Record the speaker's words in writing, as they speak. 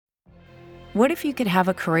What if you could have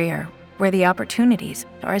a career where the opportunities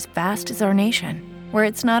are as vast as our nation, where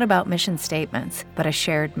it's not about mission statements, but a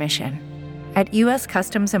shared mission? At U.S.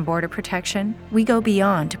 Customs and Border Protection, we go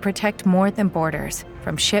beyond to protect more than borders.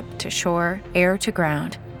 From ship to shore, air to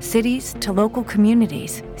ground, cities to local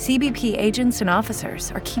communities, CBP agents and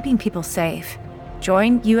officers are keeping people safe.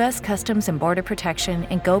 Join U.S. Customs and Border Protection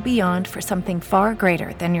and go beyond for something far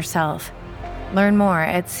greater than yourself. Learn more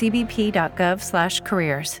at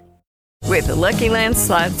cbp.gov/careers. With the Lucky Land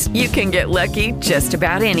Slots, you can get lucky just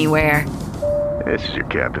about anywhere. This is your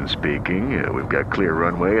captain speaking. We've got clear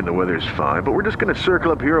runway and the weather's fine, but we're just going to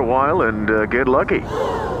circle up here a while and get lucky.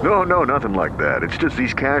 No, nothing like that. It's just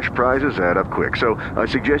these cash prizes add up quick. So I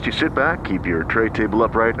suggest you sit back, keep your tray table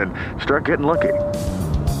upright, and start getting lucky.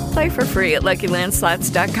 Play for free at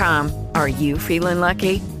LuckyLandSlots.com. Are you feeling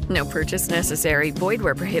lucky? No purchase necessary. Void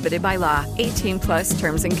where prohibited by law. 18+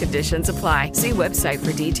 terms and conditions apply. See website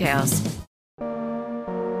for details.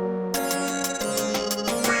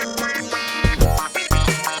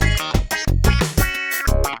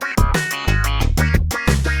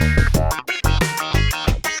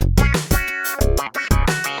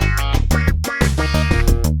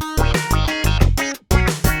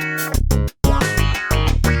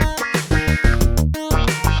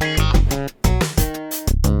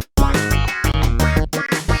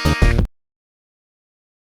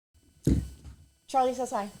 Charlie says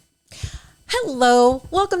hi. Hello.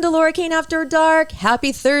 Welcome to Laura Kane After Dark.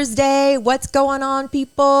 Happy Thursday. What's going on,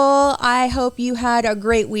 people? I hope you had a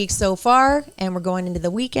great week so far, and we're going into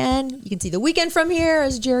the weekend. You can see the weekend from here,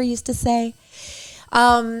 as Jerry used to say.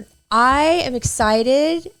 I am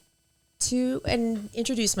excited to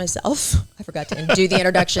introduce myself. I forgot to do the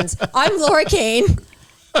introductions. I'm Laura Kane.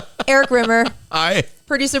 Eric Rimmer. Hi.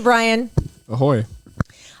 Producer Brian. Ahoy. I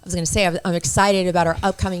was going to say I'm excited about our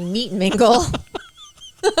upcoming meet and mingle,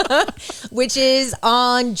 which is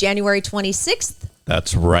on January 26th.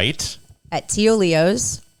 That's right. At Tio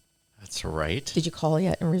Leo's. That's right. Did you call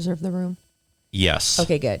yet and reserve the room? Yes.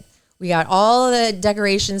 Okay, good. We got all the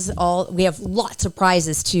decorations. We have lots of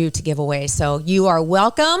prizes to give away. So you are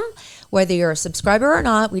welcome, whether you're a subscriber or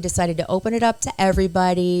not. We decided to open it up to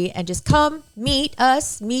everybody and just come meet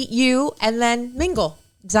us, meet you, and then mingle.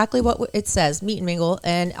 Exactly what it says, meet and mingle.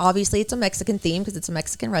 And obviously it's a Mexican theme because it's a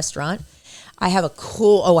Mexican restaurant. I have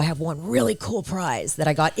one really cool prize that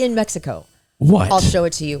I got in Mexico. What? I'll show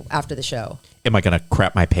it to you after the show. Am I going to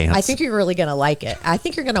crap my pants? I think you're really going to like it. I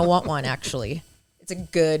think you're going to want one, actually. It's a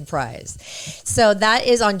good prize. So that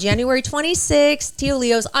is on January 26th, Tio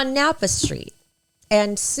Leo's on Napa Street.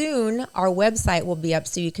 And soon our website will be up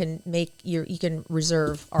so you can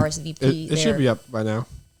reserve RSVP It should be up by now.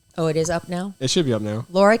 Oh, it is up now? It should be up now.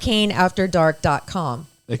 LauraKaneAfterDark.com.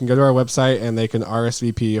 They can go to our website and they can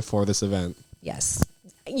RSVP for this event. Yes.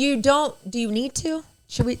 Do you need to? Do you need to?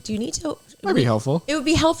 Might be helpful. It would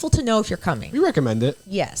be helpful to know if you're coming. We recommend it.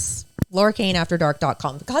 Yes.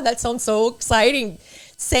 LauraKaneAfterDark.com. God, that sounds so exciting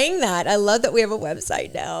saying that. I love that we have a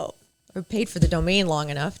website now. We paid for the domain long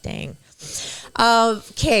enough. Dang.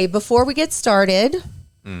 Okay, before we get started,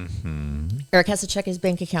 Eric has to check his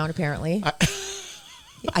bank account apparently.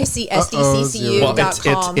 I see SDCCU.com.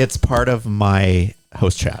 Well, it's part of my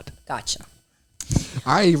host chat. Gotcha.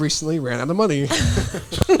 I recently ran out of money.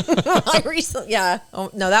 Yeah.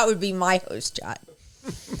 Oh, no, that would be my host chat.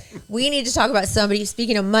 We need to talk about somebody.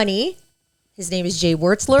 Speaking of money, his name is Jay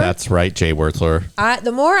Wertzler. That's right, Jay Wertzler.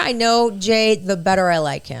 The more I know Jay, the better I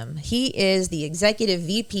like him. He is the executive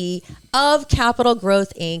VP of Capital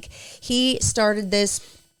Growth Inc. He started this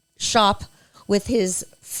shop with his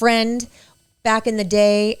friend back in the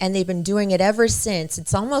day, and they've been doing it ever since.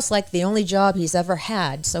 It's almost like the only job he's ever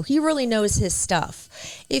had. So he really knows his stuff.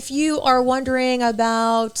 If you are wondering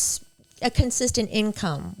about a consistent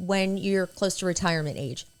income when you're close to retirement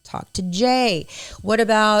age, talk to Jay. What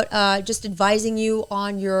about just advising you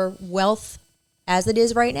on your wealth as it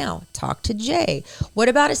is right now? Talk to Jay. What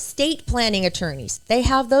about estate planning attorneys? They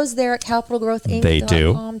have those there at capitalgrowthinc.com They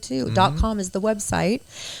do. too. .com is the website.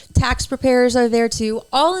 Tax preparers are there too.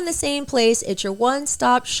 All in the same place. It's your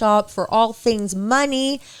one-stop shop for all things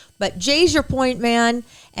money. But Jay's your point man,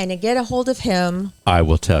 and to get a hold of him, I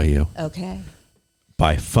will tell you. Okay.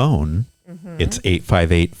 By phone, it's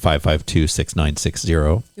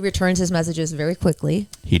 858-552-6960. He returns his messages very quickly.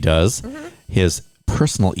 He does. His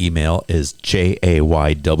personal email is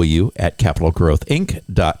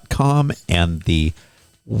jayw@capitalgrowthinc.com, and the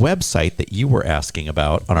website that you were asking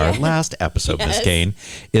about on our last episode, Miss Kane,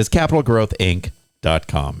 is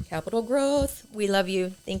capitalgrowthinc.com. Capital Growth, we love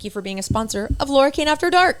you. Thank you for being a sponsor of Laura Kane After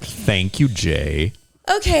Dark. Thank you, Jay.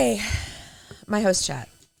 Okay, my host chat.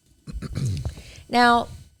 Now,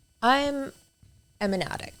 I'm am an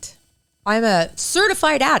addict. I'm a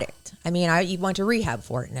certified addict. I mean, I went to rehab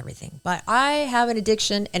for it and everything. But I have an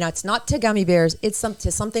addiction, and it's not to gummy bears. It's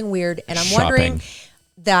to something weird. And I'm wondering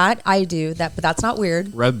that I do that, but that's not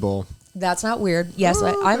weird. Red Bull. That's not weird. Yes,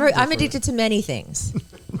 I'm addicted to many things.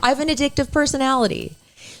 I have an addictive personality.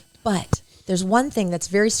 But there's one thing that's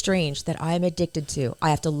very strange that I'm addicted to. I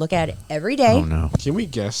have to look at it every day. Oh, no. Can we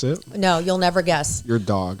guess it? No, you'll never guess. Your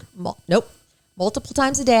dog. Nope. Multiple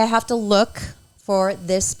times a day, I have to look for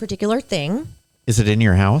this particular thing. Is it in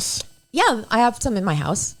your house? Yeah, I have some in my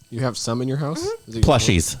house. You have some in your house? Is it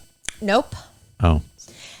Plushies. Nope. Oh.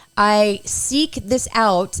 I seek this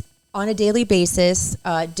out on a daily basis,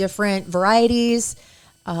 different varieties,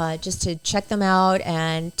 just to check them out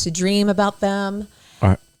and to dream about them.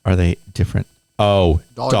 Are they different? Oh,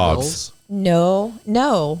 Dollar dogs. bills?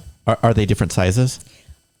 No. Are they different sizes?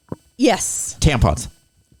 Yes. Tampons.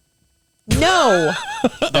 No.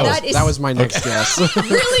 That was my next guess.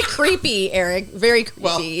 really creepy, Eric. Very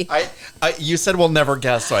creepy. You said we'll never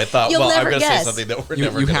guess, so I thought, You'll I'm never going to say guess. something that we're You,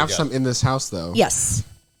 never you going to have guess. some in this house, though. Yes.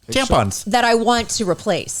 Tampons. That I want to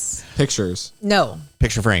replace. Pictures. No.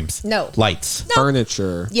 Picture frames. No. Lights.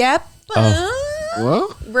 Furniture. Yep.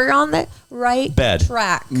 What? We're on the right Bed.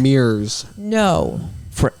 track. Mirrors. No.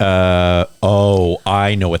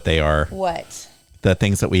 I know what they are. What? The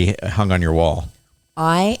things that we hung on your wall.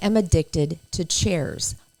 I am addicted to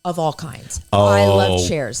chairs of all kinds. I love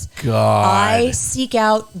chairs. God. I seek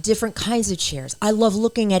out different kinds of chairs. I love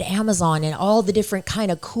looking at Amazon and all the different kind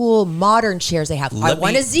of cool modern chairs they have. I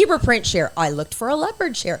want a zebra print chair. I looked for a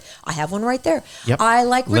leopard chair. I have one right there. Yep. I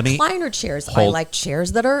like Let me recliner chairs. I hold- like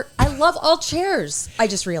chairs that are, I love all chairs. I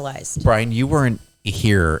just realized. Brian, you weren't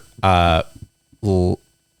here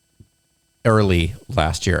early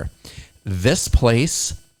last year. This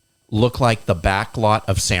place looked like the back lot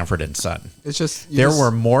of Sanford and Son. It's just There were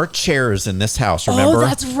more chairs in this house, remember? Oh,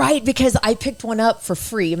 that's right, because I picked one up for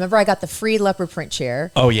free. Remember, I got the free leopard print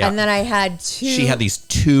chair. Oh, yeah. And then I had two. She had these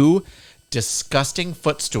two disgusting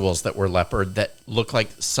footstools that were leopard that looked like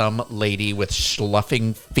some lady with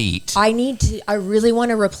schluffing feet. I really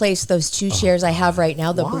want to replace those two chairs I have right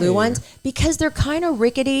now, the blue Why? ones, because they're kind of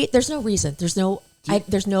rickety. There's no reason. There's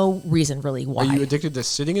no reason really why. Are you addicted to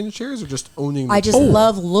sitting in chairs or just owning them? I just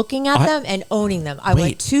love looking at them and owning them. I Wait.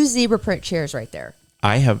 want two zebra print chairs right there.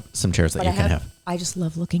 I have some chairs that But you can have. I just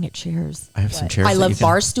love looking at chairs. I have some chairs I that love you can-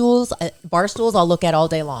 bar stools. Bar stools I'll look at all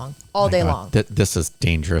day long. All day long. This is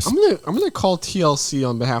dangerous. I'm gonna call TLC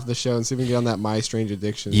on behalf of the show and see if we can get on that My Strange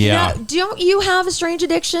Addiction. Yeah. Now, don't you have a strange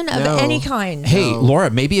addiction of No. any kind? Hey, Laura,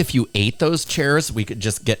 maybe if you ate those chairs, we could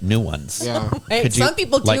just get new ones. Yeah. Hey, Could you, some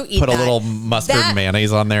people do like, eat put that. a little mustard That and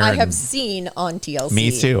mayonnaise on there? I and- have seen on TLC.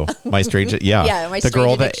 Me too. My strange, yeah. Yeah, my the strange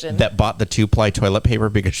girl addiction. that bought the 2-ply toilet paper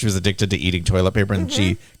because she was addicted to eating toilet paper and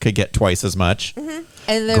she could get twice as much.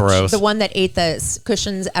 And Gross. the one that ate the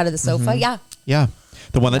cushions out of the sofa. Yeah. Yeah,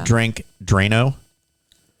 the one that drank Drano.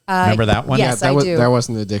 Remember that one? yes. that I was do. that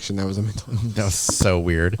wasn't an addiction. That was a mental. That was so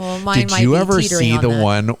weird. Well, mine Did might you be ever teetering see on the that.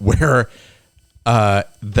 one where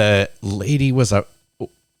the lady was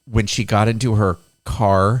when she got into her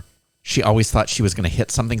car, she always thought she was going to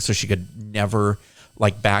hit something so she could never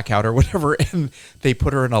like back out or whatever, and they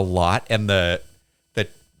put her in a lot, and the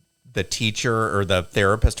teacher or the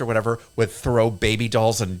therapist or whatever would throw baby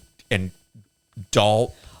dolls and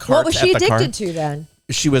doll carts What was she at the car. addicted to then?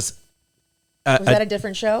 She was. Was that a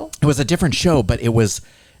different show? It was a different show, but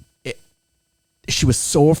she was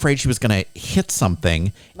so afraid she was going to hit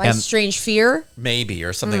something, My and Strange Fear? maybe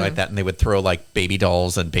or something like that, and they would throw like baby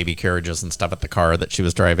dolls and baby carriages and stuff at the car that she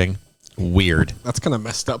was driving. Weird. That's kind of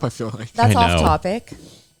messed up. I feel like. That's I off know. topic.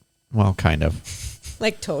 Well, kind of.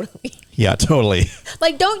 Like, totally. Yeah, totally.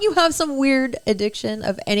 Like, don't you have some weird addiction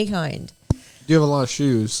of any kind? You do have a lot of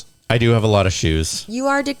shoes. I do have a lot of shoes, You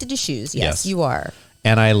are addicted to shoes. Yes, Yes. you are.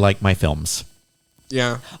 and I like my films.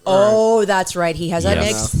 Yeah. Oh, that's right. He has an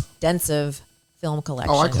Yes. extensive film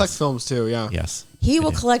collection. Oh, I collect films too. Yeah. Yes. He I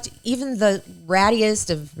will do. collect even the rattiest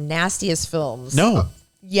of nastiest films. No.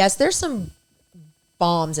 Yes, there's some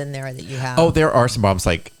bombs in there that you have. Oh, there are some bombs.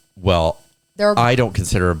 there are, I don't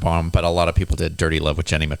consider a bomb, but a lot of people did Dirty Love with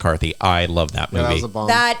Jenny McCarthy. I love that movie. Yeah, that was a bomb.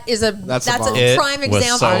 that's a bomb. It prime was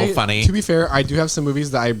example. so funny. To be fair, I do have some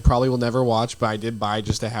movies that I probably will never watch, but I did buy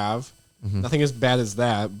just to have. Nothing as bad as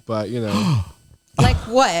that, but you know. Like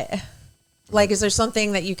what? Like, is there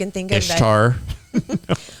something that you can think of? Ishtar.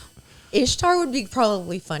 Ishtar would be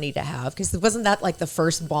probably funny to have because wasn't that like the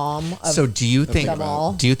first bomb? Of So do you think them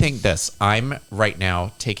all? this? I'm right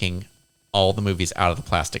now taking all the movies out of the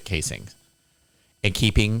plastic casings and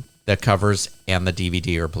keeping The covers and the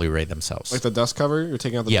DVD or Blu-ray themselves. Like the dust cover? You're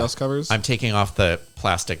taking out the dust covers? I'm taking off the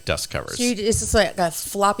plastic dust covers. So is this like a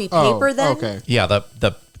floppy paper then? Okay. Yeah, the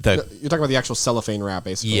You're talking about the actual cellophane wrap,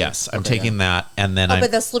 basically. yes, I'm Okay, taking that, and then Oh, I'm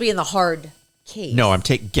but this will be in the hard case. no, I'm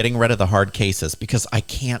getting rid of the hard cases because I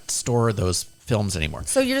can't store those films anymore.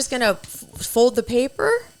 So you're just gonna fold the paper?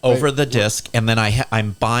 Over the disc, and then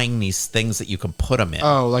I'm buying these things that you can put them in.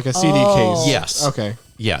 Oh, like a CD case. Yes. Okay.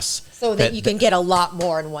 Yes. So that you can get a lot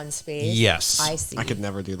more in one space. Yes. I see. I could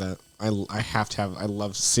never do that. I have to have. I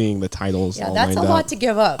love seeing the titles. Yeah, all that's a lined lot up. to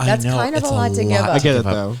give up. I That's know, kind of it's a lot to give up. I get it,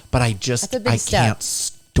 though. But I That's a big I step. can't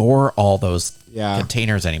store all those Yeah.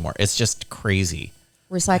 containers anymore. It's just crazy.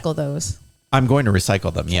 Recycle those. I'm going to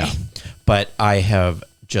recycle them, yeah. But I have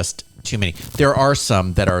just too many. There are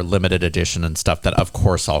some that are limited edition and stuff that, of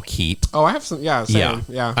course, I'll keep. Oh, I have some. Yeah. Same.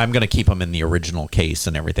 Yeah. I'm going to keep them in the original case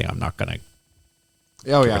and everything. I'm not going to.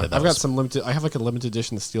 Oh yeah. rid of I've got those. some limited. I have like a limited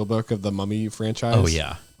edition steelbook of the Mummy franchise. Oh,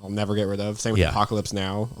 yeah. I'll never get rid of. Same with Yeah. Apocalypse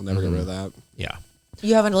Now. I'll never get rid of that. Yeah.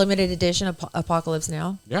 You have a limited edition of Apocalypse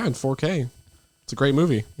Now? Yeah, in 4K. It's a great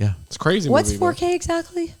movie. Yeah. It's a crazy. What's movie, but 4K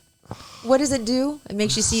exactly? What does it do? It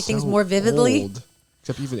makes you see things so more vividly? old.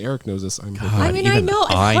 Except even Eric knows this. I'm God. I mean, I even know.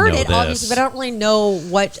 I I've heard know it, obviously, this. but I don't really know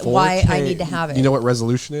why I 4K need to have it. You know what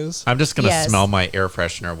resolution is? I'm just going to Yes. smell my air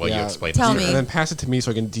freshener while you explain Tell it. me. And then pass it to me so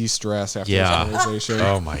I can de-stress after Yeah. this conversation.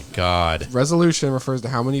 Oh, my God. Resolution refers to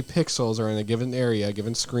how many pixels are in a given area, a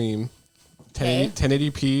given screen.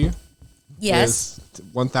 1080p Yes. is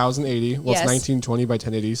 1080. Well, Yes. it's 1920 by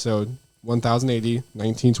 1080, so 1080,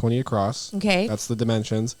 1920 across. Okay. That's the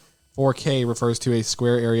dimensions. 4K refers to a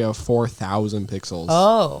square area of 4,000 pixels.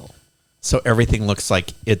 Oh. So everything looks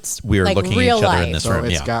like we're Like looking at real each other in life. this So room.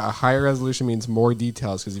 it's Yeah. got a higher resolution means more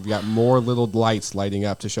details because you've got more little lights lighting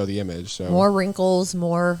up to show the image. So More wrinkles,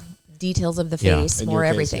 more details of the Yeah. face, in more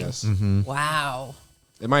your case, everything. yes. Wow.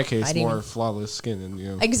 In my case, I didn't more even- flawless skin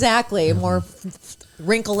and Exactly. More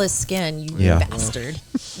wrinkleless skin, you Yeah. bastard.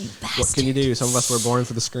 You bastard. what can you do? Some of us were born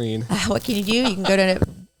for the screen. What can you do? You can go to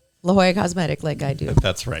La Jolla Cosmetic like I do.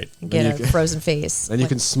 That's right. And Then get you a can- frozen face. Then you Like-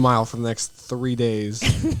 can smile for the next 3 days.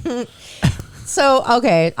 So,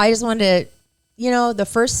 okay, I just wanted to, the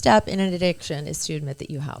first step in an addiction is to admit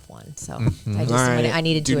that you have one. So I just I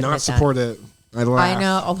needed to do admit not support it. I laugh. that. I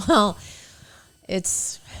know. Oh, well,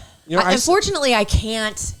 it's You know, unfortunately I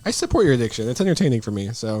can't. I support your addiction. It's entertaining for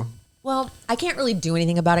me. So Well, I can't really do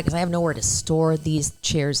anything about it because I have nowhere to store these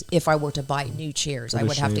chairs. If I were to buy new chairs, I a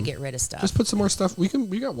would have to shame. get rid of stuff. just put some more stuff. We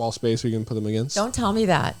got wall space. We can put them against. Don't tell me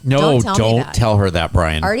that. No, don't tell me that. tell her that,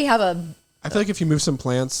 Brian. I already have a. I feel like if you move some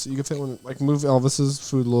plants, you can fit one. Like move Elvis's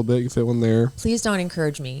food a little bit. You can fit one there. Please don't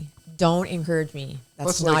encourage me. Don't encourage me. That's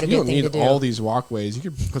Plus, not like, a you good don't thing need to do. all these walkways. You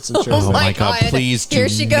could put some chairs. Oh there. my God, please do Here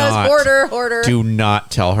she not. goes. Order. Do not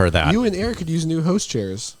tell her that. You and Eric could use new host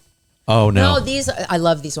chairs. Oh, no. No, these I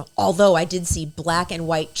love these ones. Although I did see black and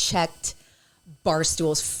white checked bar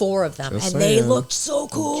stools, 4 of them, Just and they saying. looked so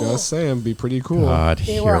cool. Just saying, be pretty cool. God,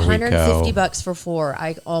 They here were we $150 go. for 4.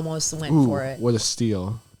 I almost went Ooh, for it. what a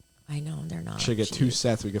steal! I know they're not. Should get cheap. 2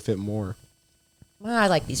 sets. We could fit more. Well, I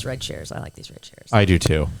like these red chairs. I do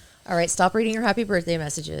too. All right, stop reading your happy birthday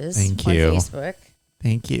messages Thank on you. Facebook.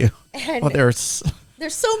 Thank you. And- Well, there's.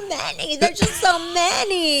 There's so many. There's just so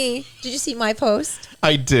many. Did you see my post?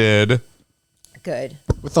 I did. Good.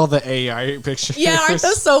 With all the AI pictures. Yeah, aren't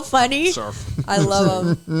those so funny? Sure. I love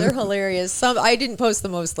them. They're hilarious. I didn't post the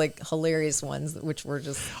most hilarious ones, which were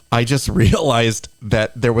just. I just realized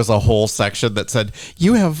that there was a whole section that said,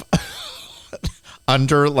 you have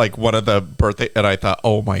under like one of the birthday. And I thought,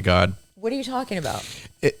 oh my God. What are you talking about?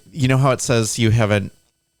 You know how it says you haven't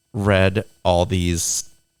read all these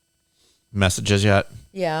messages yet?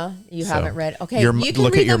 Yeah, you So, haven't read. Okay, your- you can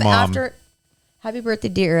look read at your them mom. after. Happy birthday,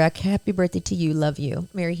 dear Eric. Happy birthday to you. Love you,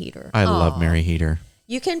 Mary Heater. I love Aw. Mary Heater.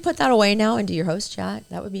 You can put that away now and do your host chat.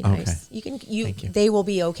 That would be Okay. nice. You can. Thank you. They will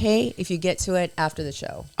be okay if you get to it after the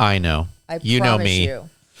show. I know. I you know promise me. you.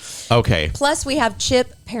 Okay. Plus, we have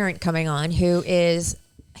Chip Parent coming on, who is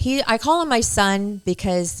I call him my son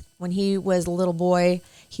because when he was a little boy,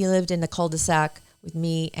 he lived in the cul-de-sac with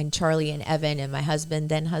me and Charlie and Evan and my husband,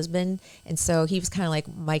 then husband, and so he was kind of like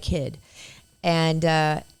my kid.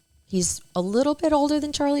 And he's a little bit older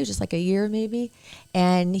than Charlie, just like a year maybe,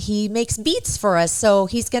 and he makes beats for us. So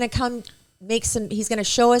he's gonna come make some. He's gonna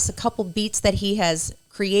show us a couple beats that he has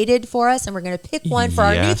created for us, and we're gonna pick one for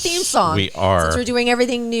our new Yes, theme song. we are. Since we're doing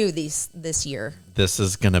everything new this year. This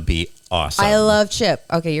is going to be awesome. I love Chip.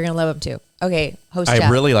 Okay, you're gonna love him too. Okay, host I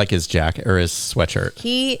Jack. really like his jacket or his sweatshirt.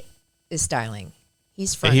 He is styling.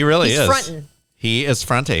 He's fronting. He really He's is. fronting. He is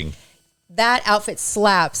fronting. That outfit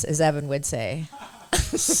slaps, as Evan would say.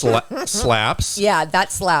 slaps. Yeah,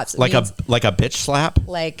 that slaps. It Like means, a like bitch slap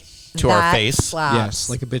to our that face? Slaps. Yes,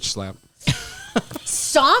 like a bitch slap.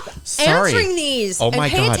 Stop Sorry. answering these. Oh and my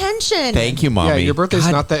pay God. attention. Thank you, Mommy. Yeah, your birthday's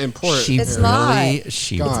not that important. She It's really, not.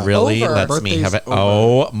 she God. really Over. lets me have it. Birthday's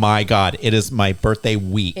Oh my God. It is my birthday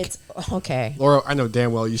week. It's okay. Laura, I know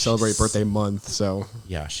damn well you celebrate birthday month, so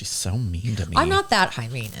Yeah, she's so mean to me. I'm not that high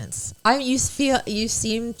maintenance. You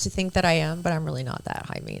seem to think that I am, but I'm really not that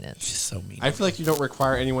high maintenance. She's so mean. I feel like you don't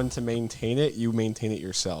require anyone to maintain it. You maintain it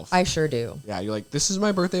yourself. I sure do. Yeah, you're like, this is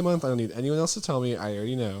my birthday month. I don't need anyone else to tell me. I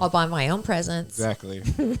already know. I'll buy my own presents. Exactly.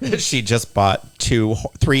 She just bought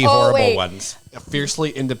three Oh, horrible wait. ones. A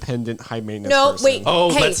fiercely independent, high maintenance No, person. wait.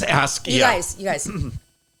 Oh, Hey, let's ask. You guys.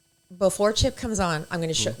 Before Chip comes on, I'm going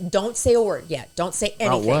to show. Don't say a word yet. Don't say anything.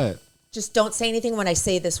 About what? Just don't say anything when I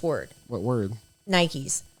say this word. What word?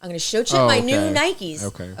 Nikes. I'm going to show Chip Oh, my okay. new Nikes.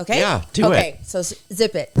 Okay. Okay. Yeah, do it. Okay. So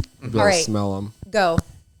zip it. Maybe All I'll right. smell them. Go.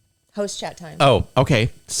 Host chat time. Oh, okay.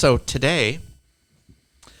 So today,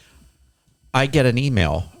 I get an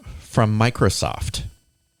email from Microsoft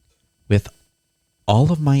with all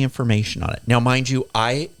of my information on it. Now, mind you,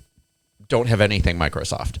 I don't have anything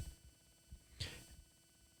Microsoft.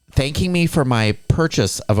 Thanking me for my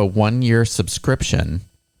purchase of a 1-year subscription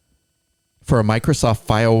for a Microsoft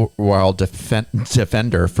Firewall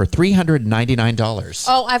Defender for $399.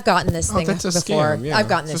 Oh, I've gotten this Oh, thing that's a before. scam. Yeah, I've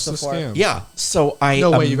gotten it's this just a before. scam. Yeah. So I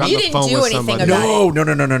No way you got You on the didn't phone do with anything somebody.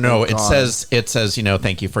 about No. It God. says,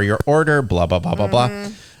 thank you for your order, blah, blah, blah, blah, blah.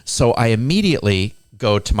 So I immediately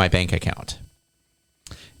go to my bank account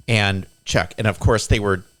and check. And of course, they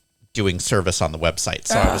were doing service on the website.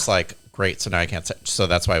 So I was like, great. So now I can't. So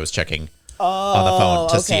that's why I was checking on the phone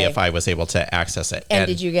to see okay. if I was able to access it. And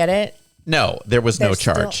did you get it? No, there was no There's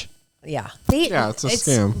still- charge. Yeah. Yeah, it's a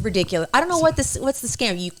scam. Ridiculous. I don't know what's the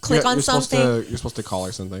scam. You click on you're something. You're supposed to call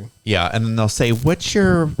or something. Yeah. And then they'll say, what's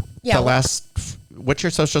your Yeah, what's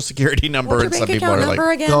your social security number? What's your And some bank people account are like,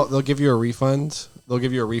 number again? They'll give you a refund. They'll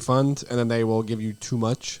give you a refund, and then they will give you too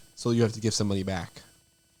much, so you have to give some money back.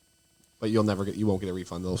 But you won't get a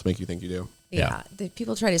refund. They'll just make you think you do. Yeah. The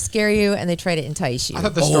people try to scare you and they try to entice you. I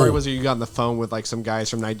thought the story was you got on the phone with like some guys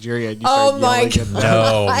from Nigeria. And you Oh started my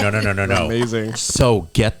yelling at them. no. Amazing. So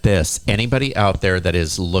get this. Anybody out there that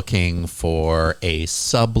is looking for a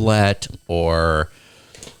sublet or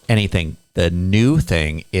anything, the new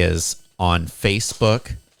thing is on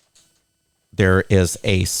Facebook. There is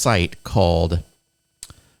a site called,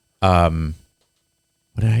 what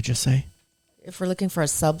did I just say? If we're looking for a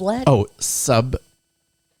sublet. Oh,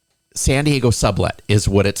 San Diego Sublet is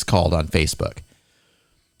what it's called on Facebook.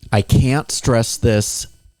 I can't stress this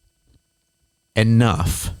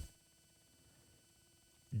enough.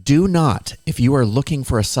 Do not, if you are looking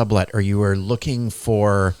for a sublet or you are looking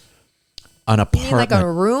for an You mean apartment. like a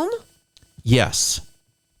room? Yes.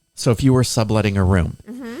 So if you were subletting a room,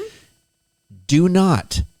 do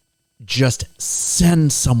not just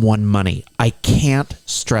send someone money. I can't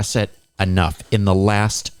stress it enough. In the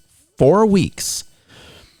last 4 weeks,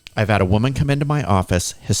 I've had a woman come into my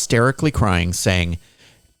office hysterically crying, saying,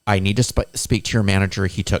 I need to speak to your manager.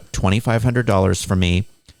 He took $2,500 from me.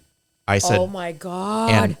 I said, Oh my God.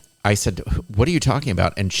 and I said, what are you talking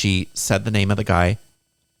about? And she said the name of the guy.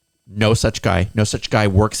 No such guy. No such guy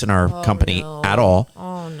works in our company at all.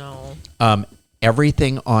 Oh no.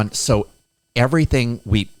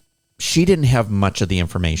 She didn't have much of the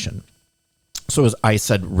information. So I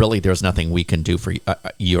said, really, there's nothing we can do for you.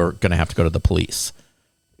 You're going to have to go to the police.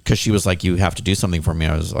 Because she was like, you have to do something for me.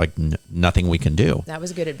 I was like, nothing we can do. That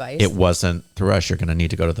was good advice. It wasn't through us. You're going to need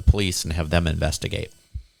to go to the police and have them investigate.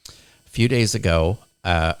 A few days ago,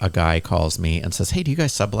 a guy calls me and says, hey, do you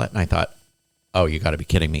guys sublet? And I thought, oh, you got to be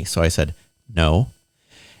kidding me. So I said, no.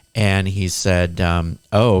 And he said,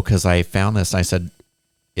 because I found this. And I said,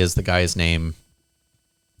 is the guy's name?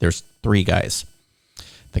 There's 3 guys.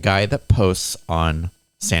 The guy that posts on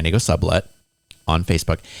San Diego Sublet on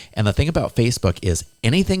Facebook. And the thing about Facebook is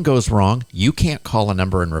anything goes wrong, you can't call a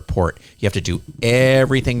number and report. You have to do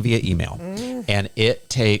everything via email. And it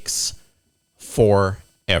takes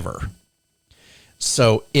forever.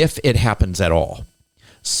 So if it happens at all.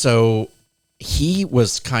 So he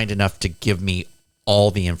was kind enough to give me all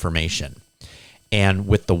the information. And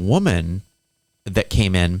with the woman that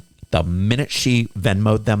came in, the minute she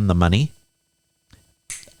Venmo'd them the money,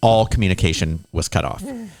 all communication was cut off.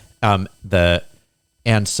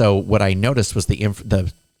 And so what I noticed was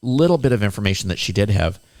the little bit of information that she did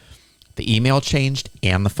have, the email changed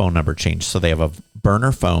and the phone number changed. So they have a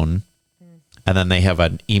burner phone and then they have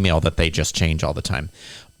an email that they just change all the time.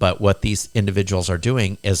 But what these individuals are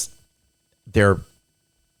doing is they're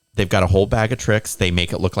They've got a whole bag of tricks. They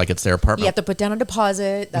make it look like it's their apartment. You have to put down a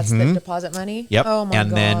deposit. That's the deposit money. Yep. Oh my and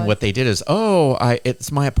God. then what they did is,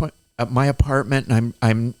 it's my apartment, and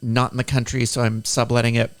I'm not in the country, so I'm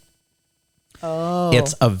subletting it. Oh.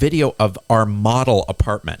 It's a video of our model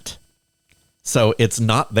apartment. So it's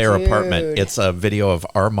not their apartment. It's a video of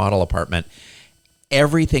our model apartment.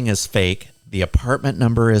 Everything is fake. The apartment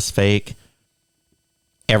number is fake.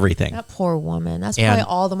 Everything. That poor woman. That's And- probably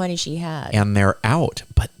all the money she had. And they're out.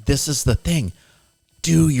 But this is the thing.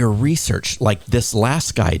 Do your research like this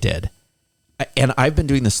last guy did. And I've been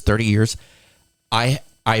doing this 30 years.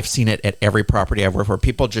 I've seen it at every property I've worked for.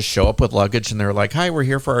 People just show up with luggage and they're like, "Hi, we're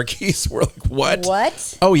here for our keys." We're like, "What?"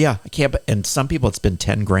 What? Oh yeah, I can't. And some people, it's been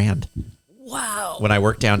 10 grand. Wow. When I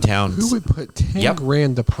worked downtown, Who would put 10 Yep.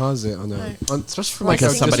 grand deposit on especially from like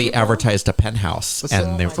because a somebody advertised a penthouse,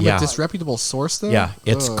 and they're from a disreputable source though? yeah,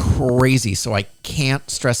 it's Ugh. crazy. So I can't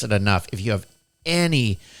stress it enough. If you have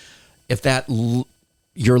if that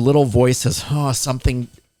your little voice says, "Oh, something,"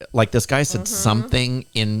 like this guy said, something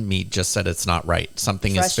in me just said it's not right.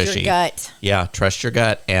 Something Trust is fishy. your gut. Yeah, trust your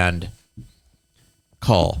gut and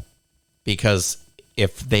call, because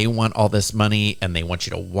if they want all this money and they want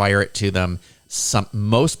you to wire it to them,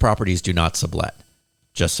 most properties do not sublet,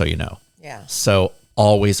 just so you know. Yeah. So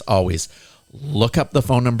always look up the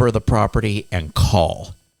phone number of the property and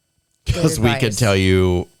call, because we can advice. tell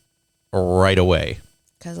you right away.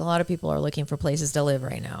 Because a lot of people are looking for places to live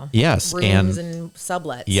right now. Yes, Rooms and- and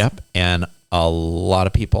sublets. Yep. And a lot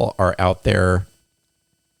of people are out there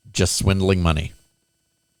just swindling money.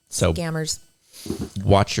 So Scammers.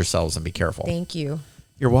 watch yourselves and be careful. Thank you.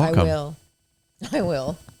 You're welcome. I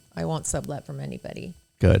will. I won't sublet from anybody.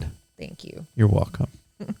 Good. Thank you. You're welcome.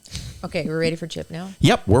 Okay, we're ready for Chip now.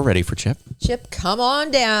 Yep, we're ready for Chip. Chip, come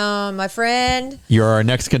on down, my friend. You're our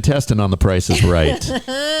next contestant on The Price is Right.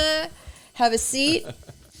 Have a seat.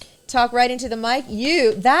 Talk right into the mic.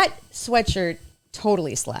 That sweatshirt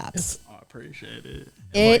totally slaps. I appreciate it.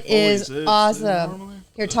 It is awesome.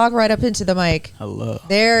 Here, talk right up into the mic. Hello.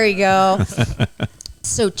 There you go.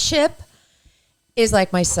 So Chip is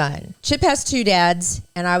like my son. Chip has two dads,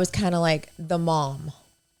 and I was kind of like the mom.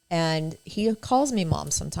 And he calls me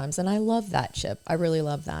mom sometimes, and I love that, Chip. I really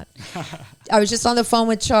love that. I was just on the phone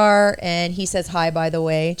with Char, and he says hi, by the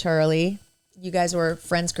way, Charlie. You guys were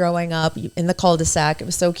friends growing up in the cul-de-sac. It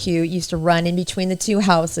was so cute. You used to run in between the two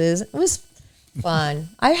houses. It was fun.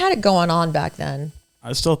 I had it going on back then.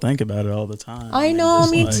 I still think about it all the time. I know,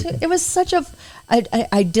 just me like- too. It was such a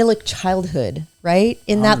idyllic childhood, right?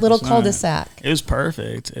 In that little 100%. cul-de-sac. It was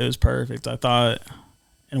perfect. It was perfect. I thought,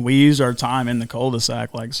 and we used our time in the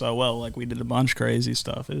cul-de-sac like so well. Like we did a bunch of crazy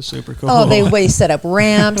stuff. It was super cool. Oh, they set up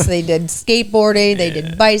ramps. They did skateboarding. They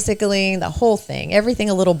did bicycling. The whole thing. Everything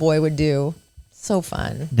a little boy would do. So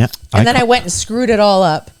fun. Yeah, And then I went and screwed it all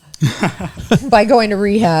up by going to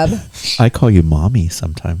rehab. I call you mommy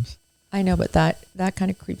sometimes. I know, but that kind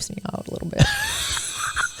of creeps me out a little bit.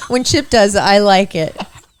 When Chip does it, I like it.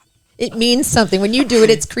 It means something. When you do it,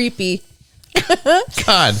 it's creepy.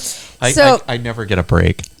 God, I never get a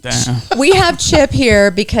break. Damn. We have Chip here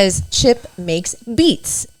because Chip makes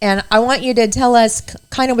beats, and I want you to tell us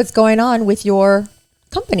kind of what's going on with your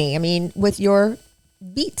company. I mean, with your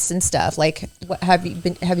beats and stuff. Like, what have you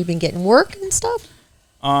been getting work and stuff?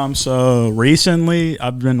 So recently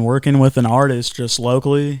I've been working with an artist just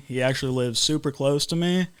locally. He actually lives super close to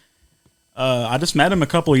me. I just met him a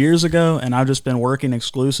couple of years ago, and I've just been working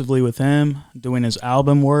exclusively with him, doing his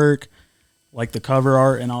album work, like the cover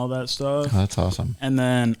art and all that stuff. Oh, that's awesome. And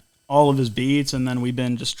then all of his beats, and then we've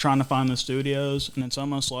been just trying to find the studios, and it's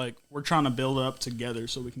almost like we're trying to build up together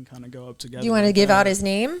so we can kind of go up together. Do you want to like give that. out his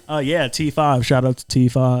name? Yeah, T5. Shout out to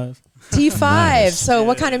T5. T5. So,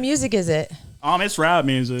 what kind of music is it? It's rap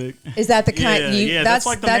music. Is that the kind? That's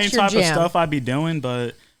like the main your type of jam. stuff I'd be doing,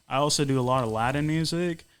 but I also do a lot of Latin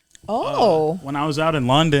music. Oh, When I was out in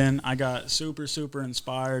London, I got super, super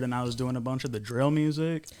inspired, and I was doing a bunch of the drill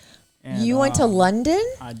music. And, you went to London?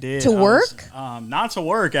 I did. to work? Not to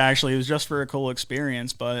work, actually. It was just for a cool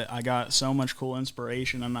experience, but I got so much cool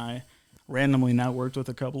inspiration, and I randomly networked with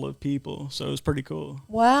a couple of people, so it was pretty cool.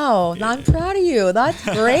 Wow, I'm proud of you. That's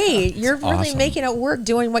great. You're really awesome. making it work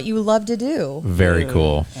doing what you love to do. Very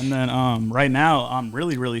cool. And then right now, I'm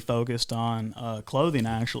really, really focused on clothing,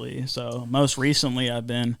 actually. So most recently, I've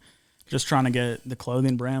been just trying to get the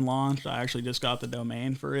clothing brand launched. I actually just got the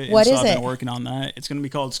domain for it. What and is so I've it? been working on that. It's going to be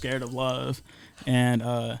called Scared of Love. And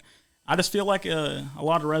I just feel like a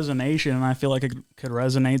lot of resonation, and I feel like it could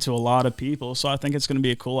resonate to a lot of people. So I think it's going to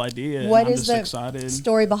be a cool idea. What and I'm is just the excited.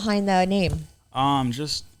 story behind the name?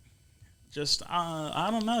 Just I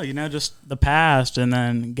don't know, just the past, and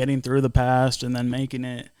then getting through the past, and then making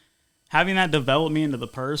it having that develop me into the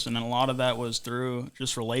person, and a lot of that was through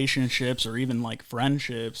just relationships or even like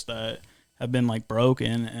friendships that have been like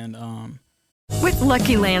broken. And With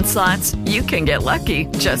Lucky Land Slots, you can get lucky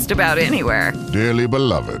just about anywhere. Dearly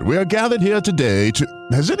beloved, we are gathered here today to...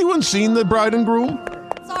 Has anyone seen the bride and groom?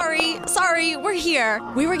 Sorry, we're here.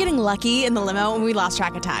 We were getting lucky in the limo and we lost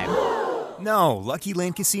track of time. No, Lucky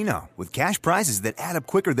Land Casino, with cash prizes that add up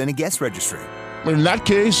quicker than a guest registry. In that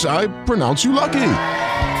case, I pronounce you lucky.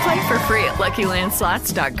 Play for free at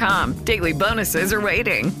LuckyLandSlots.com. Daily bonuses are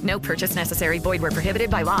waiting. No purchase necessary. Void where prohibited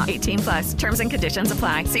by law. 18+. Terms and conditions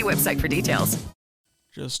apply. See website for details.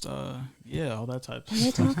 just yeah, all that type of Can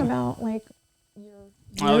we stuff. talk about like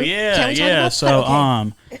Oh yeah, Can we talk yeah. about So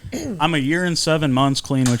that? Okay. I'm a year and 7 months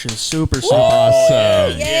clean, which is super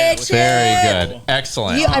Awesome. Yeah, Very good.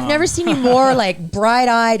 Excellent. I've never seen you more like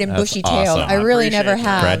bright-eyed and That's bushy-tailed. awesome. I really appreciate never that.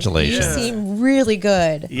 have. Congratulations. You seem really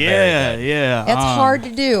good. Yeah, yeah. That's hard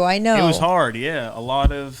to do. I know. It was hard. Yeah, a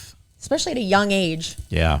lot of especially at a young age.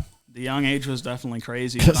 Yeah. the young age was definitely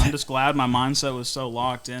crazy. But I'm just glad my mindset was so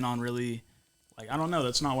locked in on really, like, I don't know.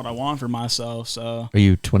 That's not what I want for myself. So Are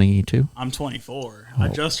you 22? I'm 24. I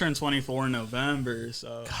just turned 24 in November.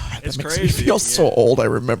 So it's That makes crazy. me feel so yeah. old. I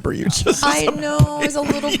remember you just. I know, as a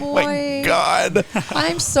little boy. My God.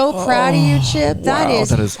 I'm so proud of you, Chip. wow,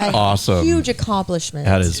 that is a awesome. huge accomplishment.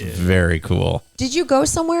 That is very cool. Did you go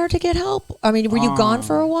somewhere to get help? I mean, were you gone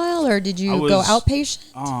for a while, or did you I go was-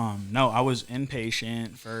 outpatient? No, I was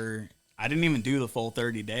inpatient for. I didn't even do the full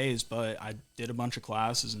 30 days, but I did a bunch of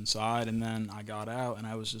classes inside, and then I got out, and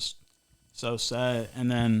I was just so set. And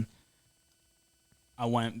then I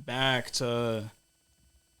went back to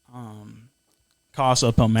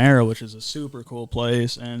Casa Palmera, which is a super cool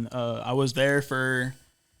place, and I was there for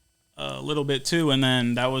a little bit too. And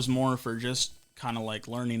then that was more for just kind of like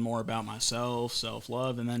learning more about myself,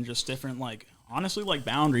 self-love, and then just different, like, honestly, like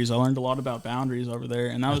boundaries. I learned a lot about boundaries over there,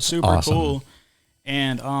 and that was super awesome. cool.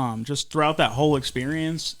 And just throughout that whole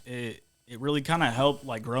experience, it really kind of helped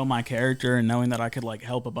like grow my character, and knowing that I could like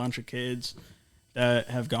help a bunch of kids that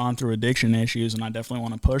have gone through addiction issues. And I definitely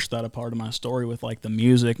want to push that a part of my story with like the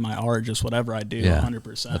music, my art, just whatever I do. Yeah.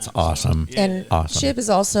 100%. That's awesome. So, yeah. And Awesome. Chip is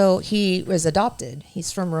also, he was adopted.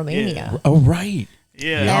 He's from Romania. Oh, right.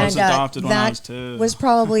 Yeah, I was And, adopted when I that was 2. was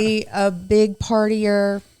probably a big part of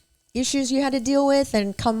your issues you had to deal with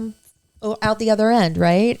and come out the other end,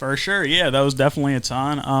 right? For sure, yeah, that was definitely a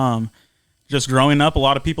ton. Just growing up, a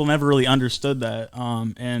lot of people never really understood that.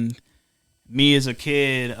 And me as a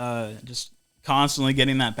kid, just constantly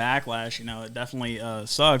getting that backlash, it definitely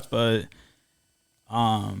sucked. But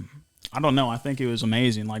I don't know. I think it was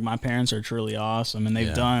amazing. Like, my parents are truly awesome, and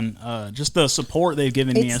they've done just the support they've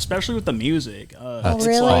given me, especially with the music. That's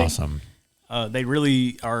really? awesome. They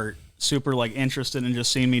really are super like interested in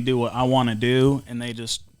just seeing me do what I want to do, and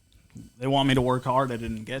they want me to work hard. I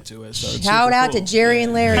didn't get to it. So it's Shout super out cool. to Jerry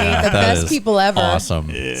and Larry, the That best is people ever. Awesome.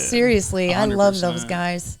 Seriously, I love 100%. those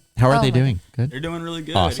guys. How are Oh they my- doing? Good. They're doing really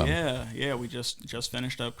good. Awesome. Yeah. We just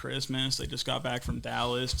finished up Christmas. They just got back from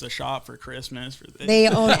Dallas to shop for Christmas. They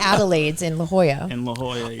own Adelaide's in La Jolla. in La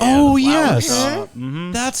Jolla. Yeah, Oh, the flower yes. shop.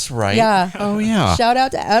 Mhm. That's right. Yeah. Oh, yeah. Shout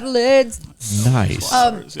out to Adelaide's. Nice.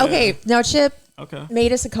 Flowers, yeah. Okay, now Chip Okay.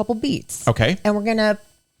 made us a couple beats. Okay. And we're going to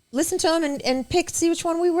listen to them and see which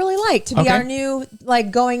one we really like to be Okay. our new,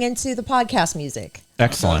 like, going into the podcast music.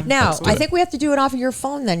 Excellent. Now, Let's do I it. think we have to do it off of your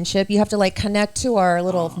phone then, Chip. You have to, like, connect to our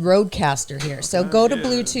little roadcaster here. So go to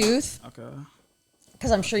Bluetooth, Okay.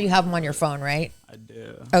 because I'm sure you have them on your phone, right? I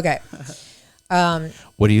do. Okay.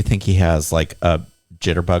 What do you think he has? Like a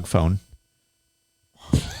jitterbug phone?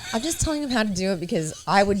 I'm just telling him how to do it because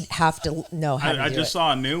I would have to know how to I do just it.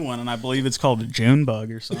 saw a new one, and I believe it's called a June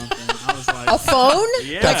bug or something. I was like, A phone?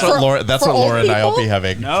 Yeah. That's Like what for- Laura. That's for what Laura old and I will be people?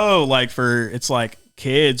 having. no, like it's like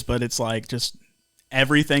kids, but it's like just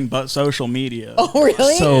everything but social media. Oh,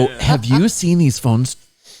 really? So, have you seen these phones?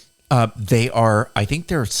 They are. I think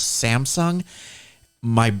they're Samsung.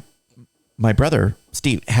 My brother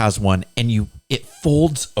Steve has one, and it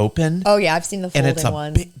folds open. Oh, yeah, I've seen the and folding it's a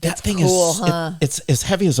one. big, that It's thing cool, is huh? it's as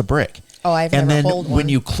heavy as a brick. Oh, I've and never then hold when one.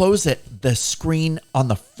 you close it, the screen on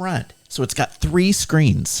the front, so it's got 3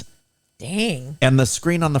 screens, Dang. and the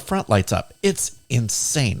screen on the front lights up. It's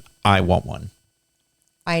insane. I want one.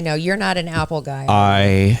 I know. You're not an Apple guy.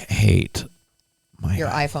 I hate my Your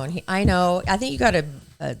iPhone. I know. I think you got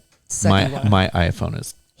a second one. my iPhone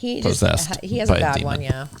is He possessed. he has a by bad demon. one,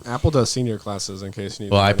 yeah. Apple does senior classes in case you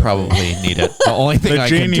need. Well, I probably need it. The only thing The I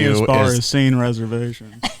can Genius do bar is is scene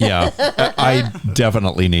reservation. yeah. I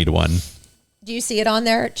definitely need one. Do you see it on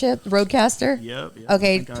there, Chip? Roadcaster? Yep.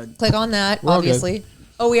 Okay, I think click on that, We're all obviously.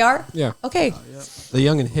 Oh, we are? Yeah. Okay. The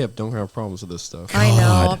young and hip don't have problems with this stuff. I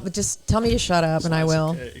know, but just tell me to shut up and I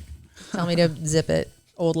will. Cake. Tell me to zip it,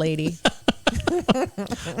 old lady.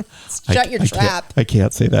 Shut your trap. I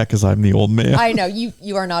can't say that because I'm the old man. I know,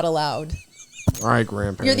 you are not allowed. All right,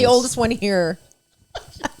 grandparents. You're the oldest one here.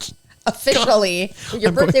 Officially.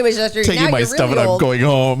 Your birthday was yesterday. Taking Now my you're stuff really and I'm old. going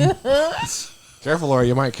home. Careful, Laura.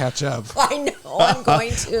 You might catch up. I know, I'm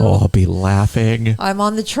going to. Oh, I'll be laughing. I'm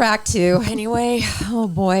on the track too. Anyway, oh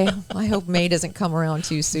boy, I hope May doesn't come around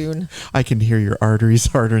too soon. I can hear your arteries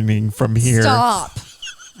hardening from here. Stop.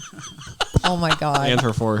 Oh my God. And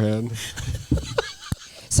her forehead.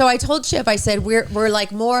 So I told Chip, I said, we're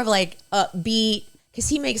like more of like upbeat, because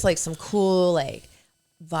he makes like some cool, like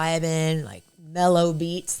vibing, like mellow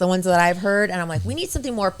beats, the ones that I've heard. And I'm like, we need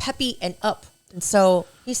something more peppy and up. And so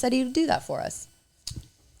he said he would do that for us.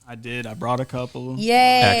 I did. I brought a couple.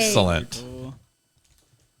 Yay. Excellent.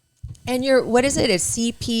 And what is it? It's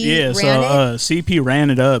CP Yeah, Ran so It? CP Ran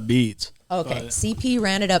It Up Beats. Okay, but- CP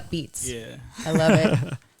Ran It Up Beats. Yeah. I love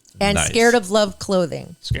it. And Nice. Scared of Love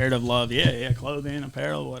clothing. Scared of Love. Yeah, clothing,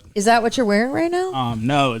 apparel, what? Is that what you're wearing right now?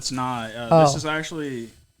 No, it's not. This is actually,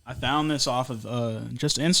 I found this off of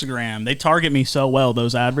just Instagram. They target me so well,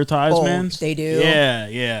 those advertisements. they do?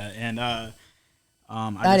 Yeah. And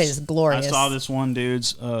That is glorious. I saw this one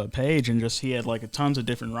dude's page, and just he had like tons of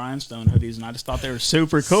different rhinestone hoodies, and I just thought they were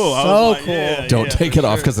super cool. I So was like, cool. yeah, Don't yeah, take for it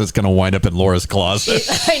off sure. because it's going to wind up in Laura's closet.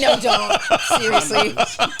 I know, don't. Seriously.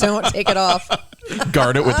 Don't take it off.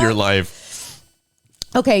 Guard it with your life.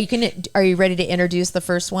 Okay, are you ready to introduce the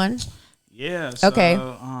first one? Yeah. So, Okay.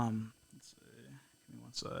 Let's see. Give me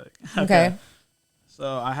one sec. Okay.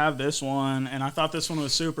 So I have this one, and I thought this one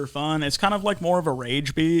was super fun. It's kind of like more of a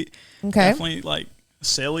rage beat. Okay. Definitely like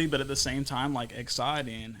silly, but at the same time like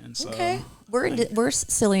exciting. And so Okay. We're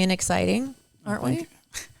silly and exciting, aren't we?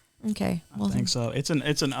 Okay. I think so. It's an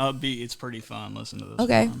upbeat. It's pretty fun. Listen to this.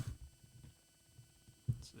 Okay. One.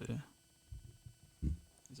 Let's see.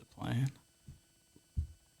 Is it playing?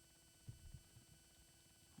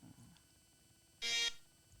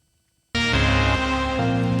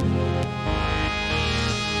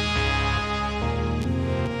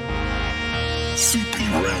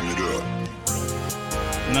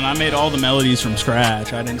 And then I made all the melodies from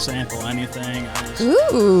scratch. I didn't sample anything. I just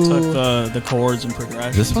Ooh. took the chords and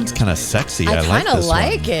progressions. This one's and kind of just- sexy. I like kind of this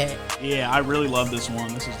like one. it. Yeah, I really love this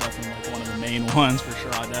one. This is definitely like one of the main ones for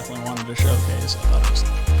sure. I definitely wanted to showcase. I thought it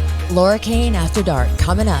was Laura Kane After Dark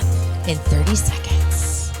coming up in 30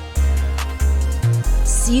 seconds.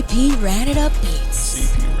 CP Ran It Up Beats.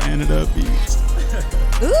 CP Ran It Up Beats.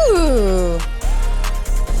 Ooh.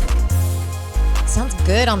 Sounds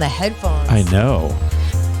good on the headphones. I know.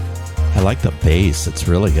 I like the bass. It's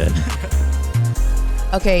really good.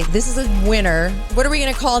 Okay, this is a winner. What are we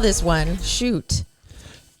going to call this one? Shoot.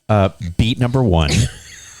 Beat number one.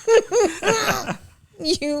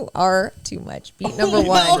 You are too much. Beat number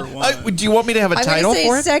one. Do you want me to have a I'm title gonna say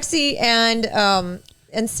for it? sexy and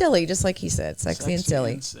silly, just like he said. Sexy and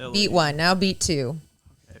silly. Beat one. Now beat two.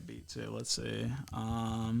 Okay, beat two. Let's see.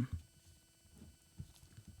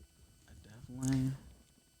 Definitely.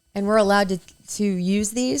 And we're allowed to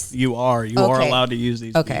use these? You are Okay. allowed to use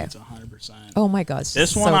these Okay. beats 100%. Oh my gosh.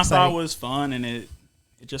 This so one I thought exciting. was fun, and it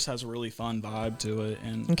just has a really fun vibe to it,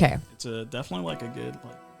 and Okay. it's definitely like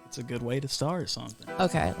it's a good way to start something.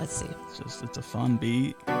 Okay, let's see. It's a fun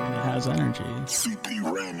beat and it has energy. CP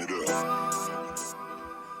ran it up.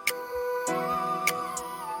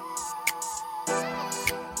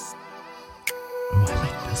 Oh, I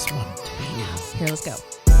like this one too. Here, let's go.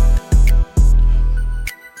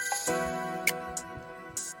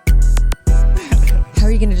 How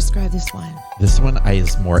are you going to describe this one? This one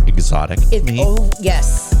is more exotic to me. Oh,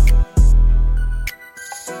 yes.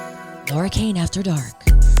 Laura Kane After Dark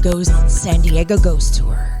goes on San Diego Ghost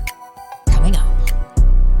Tour. Coming up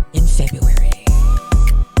in February.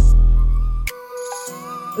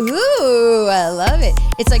 Ooh, I love it.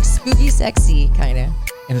 It's like spooky sexy, kind of.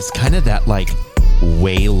 And it's kind of that like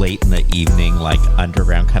way late in the evening, like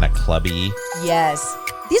underground kind of clubby. Yes.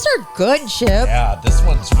 These are good, Chip. Yeah, this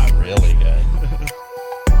one's really good.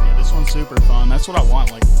 Yeah, this one's super fun. That's what I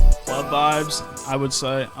want, like club vibes, I would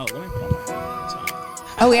say. Oh, let me put on my headphones on.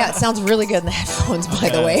 Oh, yeah, it sounds really good in the headphones, by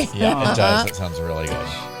the way. Yeah, it does. It sounds really good.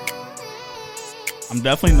 I'm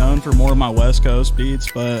definitely known for more of my West Coast beats,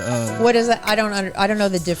 but What is that? I don't know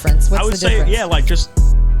the difference. What's I would the say, difference? yeah, like just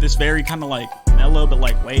this very kind of like mellow, but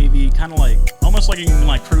like wavy, kind of like almost like you can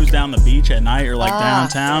like cruise down the beach at night or like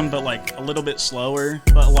downtown, but like a little bit slower,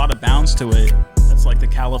 but a lot of bounce to it. That's like the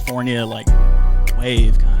California like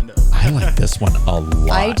wave kind of. I like this one a lot.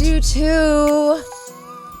 I do too.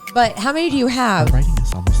 But how many do you have? Writing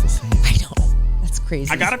is almost the same. I know. That's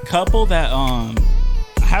crazy. I got a couple that I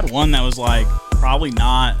had one that was like probably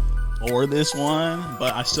not for this one,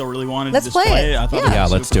 but I still really wanted Let's to display play it. I thought Yeah.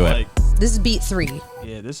 was let's super, do it. like, This is beat 3.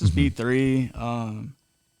 yeah, this is beat 3.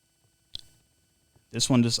 This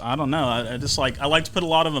one just, I don't know. I just like, I like to put a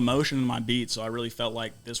lot of emotion in my beats, so I really felt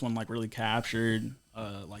like this one like really captured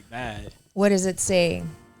like that. What does it say?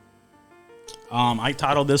 I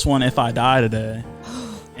titled this one "If I Die Today,"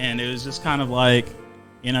 and it was just kind of like,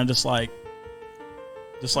 you know, just like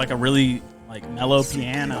a really like mellow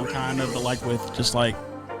piano kind of, but like with just like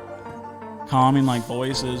calming like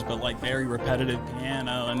voices, but like very repetitive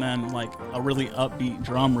piano, and then like a really upbeat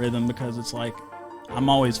drum rhythm, because it's like I'm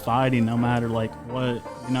always fighting no matter like what,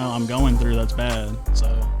 you know, I'm going through that's bad. So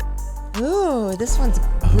Ooh, this one's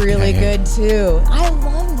really good too. I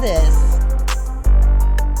love this.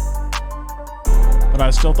 but I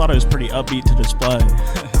still thought it was pretty upbeat to display.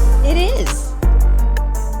 It is.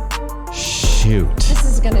 Shoot. This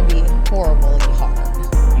is gonna be horribly hard.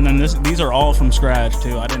 And then these are all from scratch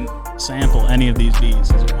too. I didn't sample any of these beats.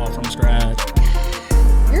 These are all from scratch.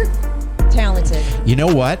 You're talented. You know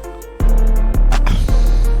what?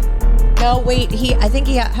 No, wait. I think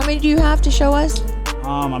he. How many do you have to show us?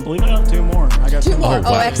 I believe I got 2 more. I got 2 more. Oh,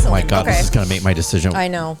 wow. excellent. My God, Okay. this is going to make my decision. I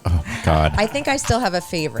know. Oh, my God. I think I still have a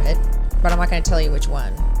favorite, but I'm not going to tell you which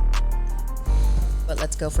one. But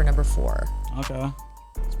let's go for number 4. Okay.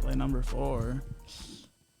 Let's play number 4.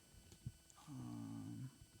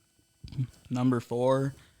 Number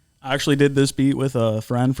 4. I actually did this beat with a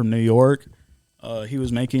friend from New York. He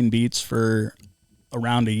was making beats for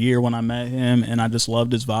around a year when I met him, and I just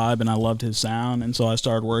loved his vibe and I loved his sound, and so I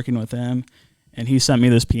started working with him, and he sent me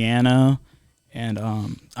this piano, and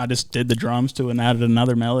I just did the drums to it and added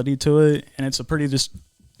another melody to it, and it's a pretty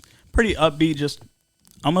upbeat, just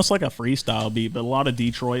almost like a freestyle beat, but a lot of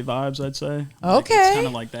Detroit vibes, I'd say. Like, Okay. it's kind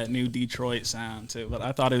of like that new Detroit sound too, but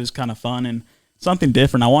I thought it was kind of fun and something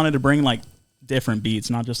different. I wanted to bring like different beats,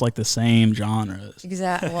 not just like the same genres.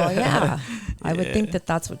 Exactly. Well, yeah. I would think that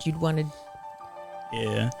that's what you'd wanted.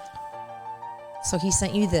 Yeah. So he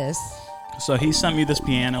sent you this. So he sent me this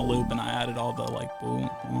piano loop, and I added all the like boom,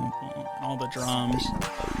 boom, boom, and all the drums.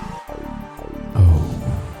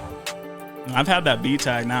 And I've had that beat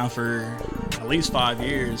tag now for at least 5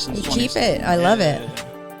 years. Since You keep it. I love it.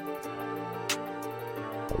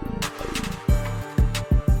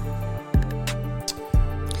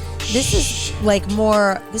 This is like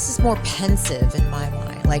more. This is more pensive in my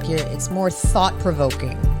mind. Like it's more thought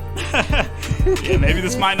provoking. Yeah, maybe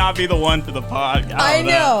this might not be the one for the pod. I don't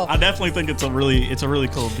know. I definitely think it's a really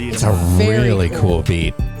cool beat. It's a Very really cool. cool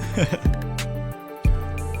beat.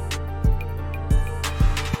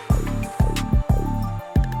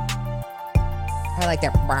 I like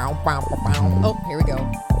that. Bow, bow, bow, bow. Oh, here we go.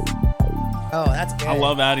 Oh, that's good. I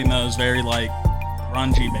love adding those very like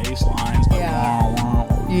grungy bass lines. But Yeah. wah,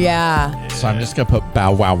 wah. Yeah. So I'm just going to put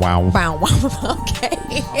bow, wow, wow. Bow, wow. Okay.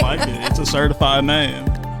 I like it. It's a certified name.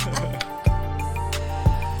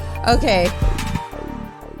 Okay.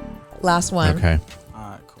 Last one. Okay.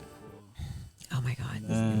 All right, cool. Oh my God,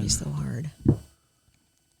 this is gonna be so hard.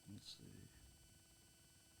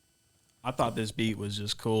 I thought this beat was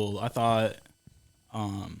just cool. I thought,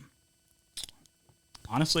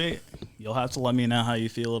 honestly, you'll have to let me know how you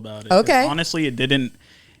feel about it. 'Cause Okay. Honestly, it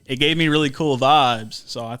gave me really cool vibes,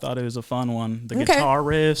 so I thought it was a fun one. The Okay. guitar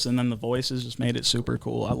riffs and then the voices just made it super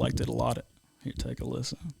cool. I liked it a lot. Here, take a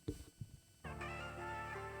listen.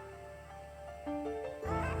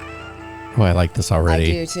 Oh, I like this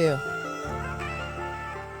already. I do too.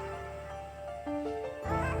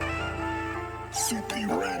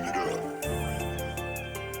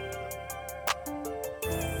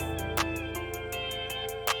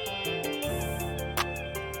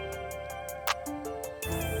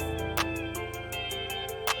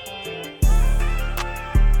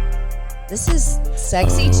 This is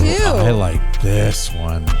sexy too. I like this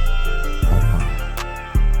one.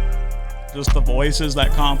 Just the voices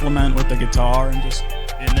that complement with the guitar and just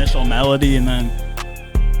the initial melody, and then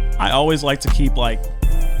I always like to keep like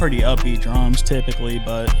pretty upbeat drums typically,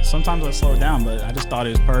 but sometimes I slow it down, but I just thought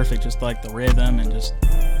it was perfect, just like the rhythm, and just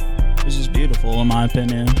it's just beautiful in my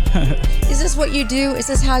opinion. Is this what you do? Is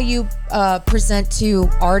this how you present to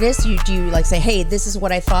artists? Do you like say, "Hey, this is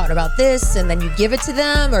what I thought about this," and then you give it to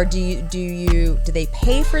them, or do they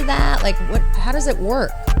pay for that? Like, what? How does it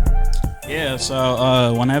work? Yeah,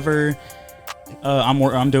 so whenever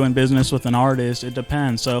I'm doing business with an artist, it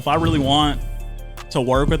depends. So if I really want to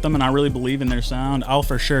work with them and I really believe in their sound, I'll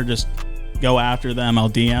for sure just go after them. I'll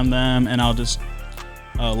DM them and I'll just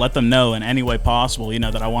let them know in any way possible,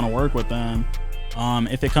 that I want to work with them.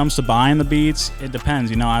 If it comes to buying the beats, it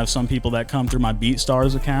depends. I have some people that come through my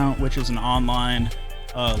BeatStars account, which is an online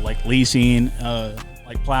like leasing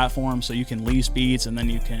like platform, so you can lease beats and then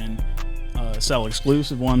you can sell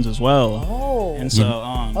exclusive ones as well. Oh. And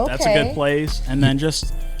so that's a good place. And then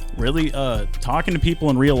just really talking to people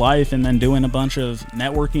in real life, and then doing a bunch of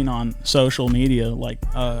networking on social media. Like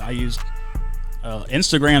I use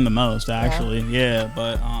Instagram the most, actually. Yeah,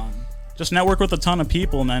 but just network with a ton of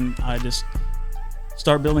people, and then I just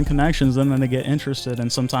start building connections, and then they get interested,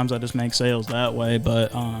 and sometimes I just make sales that way.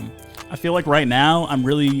 But I feel like right now I'm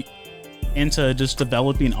really into just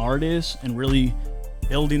developing artists and really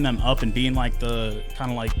building them up and being like the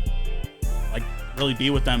kind of like really be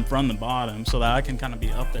with them from the bottom, so that I can kind of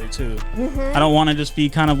be up there too. I don't want to just be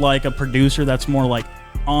kind of like a producer that's more like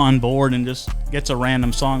on board and just gets a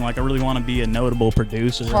random song. Like I really want to be a notable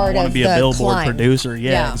producer. Part I want of to be a the Billboard climb. producer.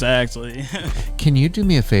 Yeah, Yeah. exactly. Can you do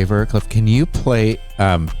me a favor, Cliff? Can you play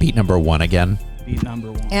beat number 1 again? Beat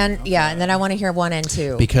number 1. And and then I want to hear 1 and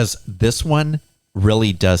 2. Because this one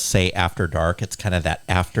really does say After Dark. It's kind of that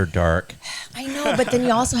After Dark. I know, but then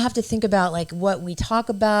you also have to think about like what we talk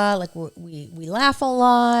about. Like we laugh a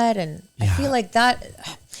lot, and I feel like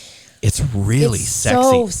that. It's really it's sexy.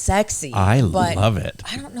 so sexy. I but love it.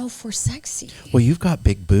 I don't know if we're sexy. Well, you've got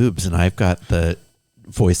big boobs, and I've got the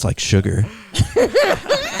voice like sugar. You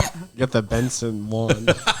got the Benson one.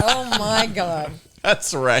 Oh my god.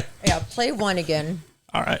 That's right. Yeah, play 1 again.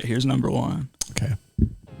 All right, here's number 1. Okay.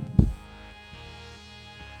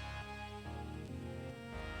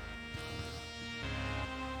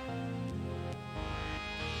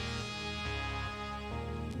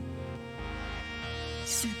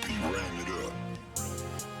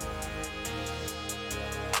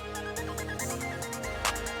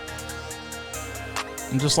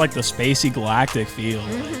 And just like the spacey galactic feel.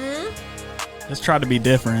 Let's try to be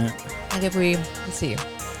different. And if let's see.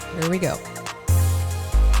 Here we go.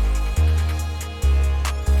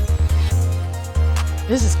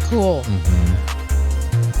 This is cool.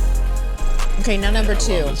 Okay, now number 2.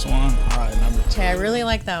 This one. All right, number 2. Okay, I really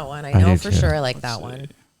like that one. I I know do for too. sure I like that one.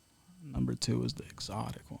 Number 2 is the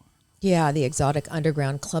exotic one. Yeah, the exotic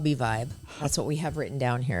underground clubby vibe. That's what we have written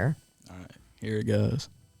down here. All right, here it goes.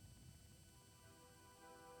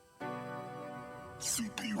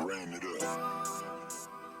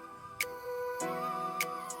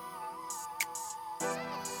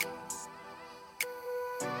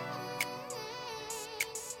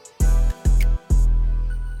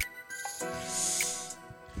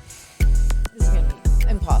 This is going to be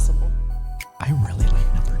impossible. I really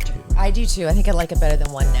like number 2. I do too. I think I like it better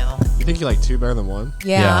than 1 now. You think you like 2 better than 1?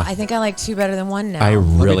 Yeah, Yeah. I think I like 2 better than 1 now. I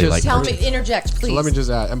really just like Tell number me, 2. interject, please. So let me just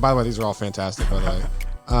add, and by the way, these are all fantastic, by the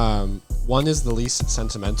way. 1 is the least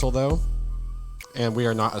sentimental, though, and we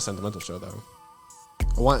are not a sentimental show, though.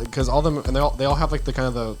 One, because all them, and they all have like the kind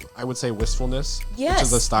of the, I would say, wistfulness, which Yes,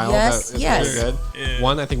 is the style yes, that is yes. really good.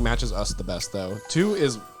 1 I think matches us the best, though. 2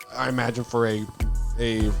 is, I imagine, for a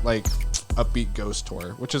like upbeat ghost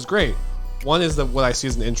tour, which is great. 1 is what I see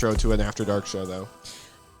as an intro to an After Dark show, though.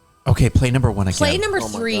 Okay, play number 1 again. Play number Oh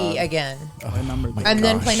my 3 God. again. Play number 3. And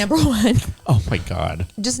then play number 1. Oh my God.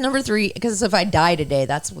 Just number 3, because if I die today,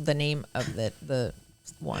 that's the name of the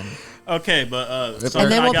one. Okay, but And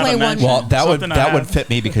then we'll I gotta play one mention Well, that would something I that would have- fit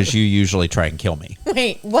me because you usually try and kill me.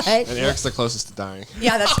 Wait, what? And Eric's the closest to dying.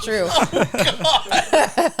 Yeah, that's true.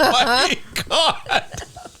 My God.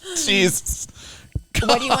 Jesus.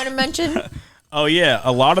 What do you want to mention? Oh yeah,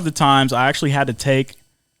 a lot of the times I actually had to take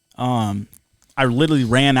I literally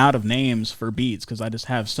ran out of names for beats because I just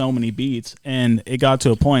have so many beats, and it got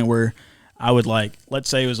to a point where I would, like, let's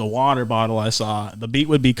say it was a water bottle I saw, the beat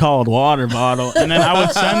would be called Water Bottle, and then I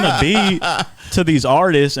would send the beat to these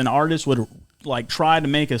artists, and artists would like try to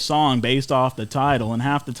make a song based off the title, and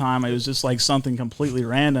half the time it was just like something completely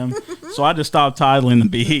random, so I just stopped titling the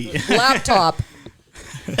beat. Laptop.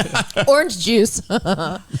 Orange juice.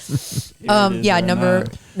 Yeah, number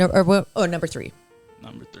 3.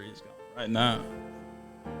 Number 3 is going right now.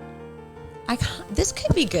 This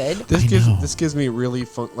could be good. This gives me really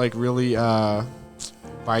fun, like really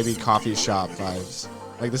vibey coffee shop vibes.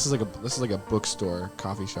 Like this is like a bookstore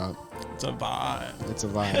coffee shop. It's a vibe. It's a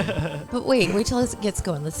vibe. But wait till it gets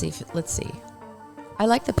going. Let's see. I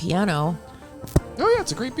like the piano. Oh yeah,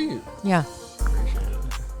 it's a great beat. Yeah.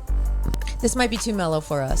 This might be too mellow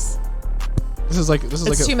for us. This is like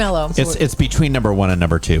It's too mellow. It's between number 1 and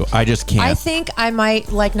number 2. I just can't. I think I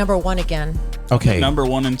might like number 1 again. Okay. Number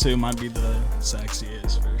 1 and 2 might be the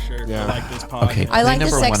sexiest for sure. Yeah. I like this podcast. Okay. I like the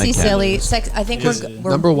number 1 sexy, again. silly. I think we're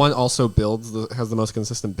Number 1 also has the most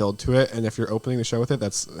consistent build to it, and if you're opening the show with it,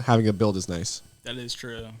 that's having a build is nice. That is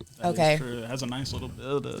true. That Okay. is true. It has a nice little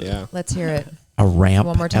build. Yeah. Let's hear it. A ramp,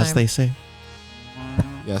 One more time. as they say.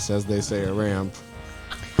 Yes, as they say, a ramp.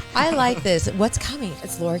 I like this. What's coming?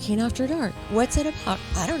 It's Laura Kane After Dark. What's it about?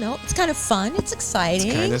 I don't know. It's kind of fun. It's exciting.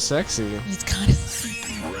 It's kind of sexy. It's kind of.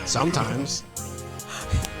 Sometimes.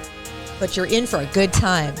 But you're in for a good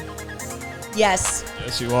time. Yes.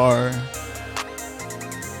 Yes, you are.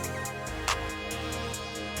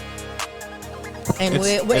 And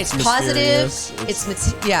It's it's positive.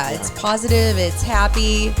 mysterious. It's positive. It's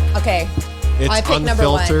happy. Okay. I It's picked number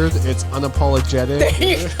one. unfiltered. It's unapologetic.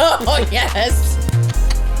 There you go. Yes.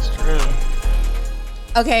 It's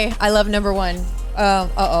true. Okay. I love number one.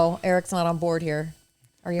 Eric's not on board here.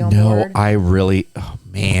 Are you on No, board? I really. Oh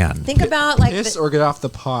man. Think about like. Piss or get off the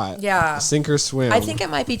pot. Yeah. Sink or swim. I think it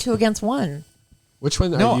might be 2 against 1. Which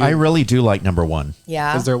one? No, are you, I really do like number one.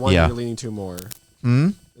 Yeah. Is there one Yeah. you're leaning to more?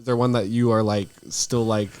 Is there one that you are like still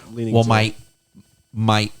like leaning? Well, to?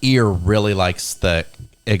 my ear really likes the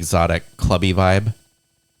exotic clubby vibe.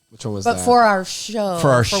 Which one was But that? for our show. For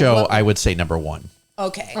our show, what- I would say number one.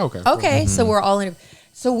 Okay. Okay. Okay. So we're all in.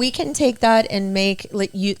 So we can take that and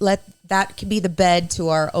let that be the bed to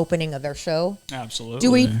our opening of our show. Absolutely.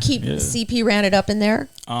 Do we keep Yeah. CP Ran It Up in there?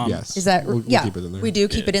 Yes. Is that We'll yeah? keep it in there. We do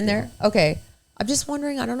keep it in there. Okay. I'm just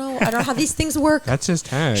wondering. I don't know how these things work. That's his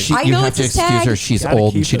tag. I You know have it's to a excuse tag. her. She's Gotta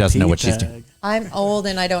old and keep she a doesn't know P what she's tag. doing. I'm old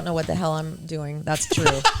and I don't know what the hell I'm doing. That's true.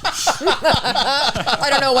 I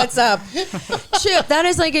don't know what's up. Chip, that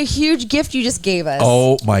is like a huge gift you just gave us.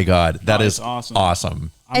 Oh my God, that Oh, is it's awesome.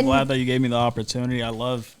 awesome. I'm And- glad that you gave me the opportunity. I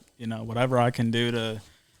love, whatever I can do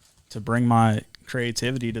to bring my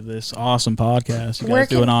creativity to this awesome podcast. You Where guys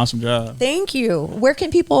do can- an awesome job. Thank you. Where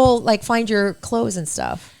can people find your clothes and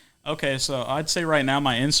stuff? Okay, so I'd say right now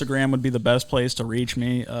my Instagram would be the best place to reach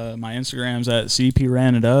me. My Instagram's at CP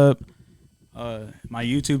Ran It Up. My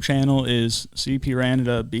YouTube channel is CP Ran It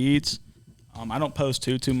Up Beats. I don't post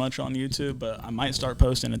too much on YouTube, but I might start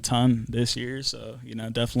posting a ton this year. So,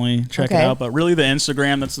 definitely check it Okay. out. But really the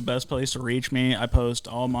Instagram, that's the best place to reach me. I post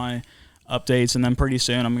all my updates, and then pretty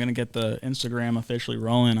soon I'm going to get the Instagram officially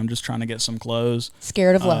rolling. I'm just trying to get some clothes.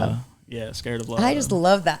 Scared of Love. Yeah, Scared of Love. I just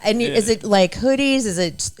love that. And is it like hoodies? Is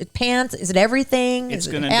it pants? Is it everything? It's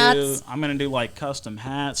is it gonna hats? I'm gonna do like custom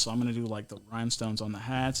hats. So I'm gonna do like the rhinestones on the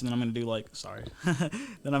hats, and then I'm gonna do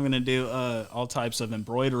then I'm gonna do all types of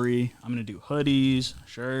embroidery. I'm gonna do hoodies,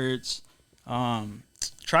 shirts.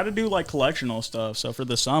 Try to do like collectional stuff. So for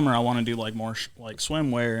the summer, I want to do like more like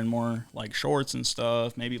swimwear and more like shorts and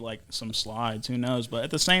stuff. Maybe like some slides. Who knows? But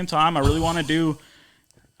at the same time, I really want to do.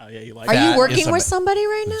 Oh yeah, you like Are that? you working is with somebody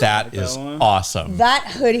right now? That that is one? awesome. That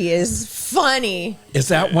hoodie is funny. Is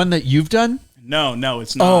that one that you've done? No,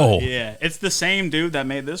 it's not. Oh. Yeah, it's the same dude that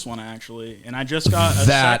made this one actually, and I just got a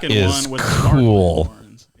That second is one with cool. sparkly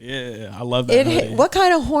horns. Yeah, I love that. hoodie. What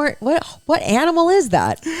kind of horn? What animal is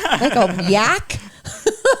that? Like a yak?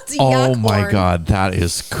 It's a Oh yak my horn. God, that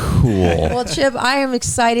is cool. Well, Chip, I am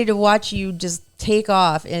excited to watch you just take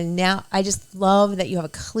off, and now I just love that you have a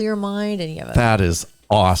clear mind and you have a That is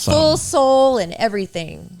awesome. full soul and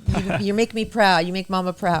everything. You make me proud. You make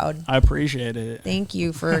Mama proud. I appreciate it. Thank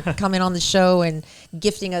you for coming on the show and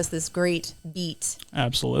gifting us this great beat.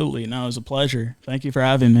 Absolutely. No, it was a pleasure. Thank you for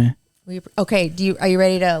having me. Okay, are you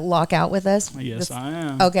ready to lock out with us? Yes, I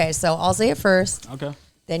am. Okay, so I'll say it first, Okay.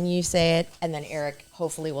 then you say it, and then Eric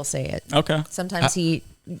hopefully will say it. Okay. Sometimes he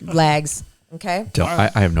lags. Okay. I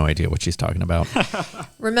have no idea what she's talking about.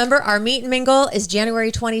 Remember, our meet and mingle is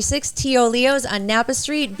January 26th, T.O. Leo's on Napa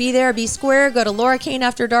Street. Be there, be square. Go to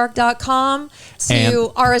laurakaneafterdark.com to And-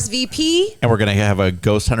 RSVP. And we're going to have a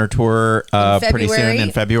ghost hunter tour pretty soon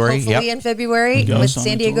in February. Hopefully in February Ghost with hunter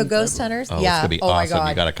San Diego tour in Ghost February. Hunters. Oh, yeah. it's going to be oh awesome. my God.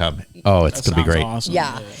 You got to come. Oh, it's going to be great. Awesome.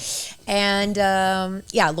 Yeah. And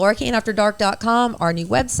laurakaneafterdark.com, our new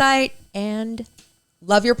website. And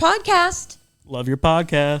love your podcast. Love your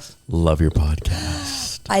podcast. Love your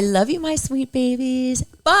podcast. I love you, my sweet babies.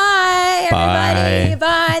 Bye, everybody.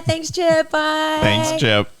 Bye. Thanks, Chip. Bye. Thanks,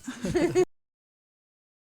 Chip.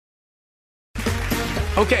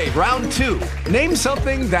 Okay, round two. Name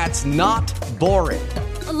something that's not boring.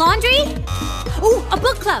 A laundry? Ooh, a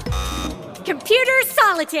book club. Computer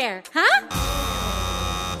solitaire, huh?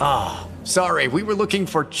 Ah, sorry, we were looking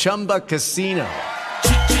for Chumba Casino.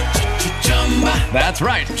 That's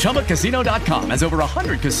right, ChumbaCasino.com has over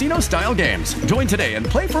 100 casino-style games. Join today and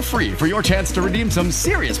play for free for your chance to redeem some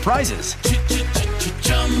serious prizes.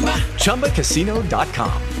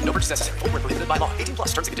 ChumbaCasino.com. No purchase necessary. Void where prohibited by law. 18+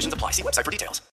 terms and conditions apply. See website for details.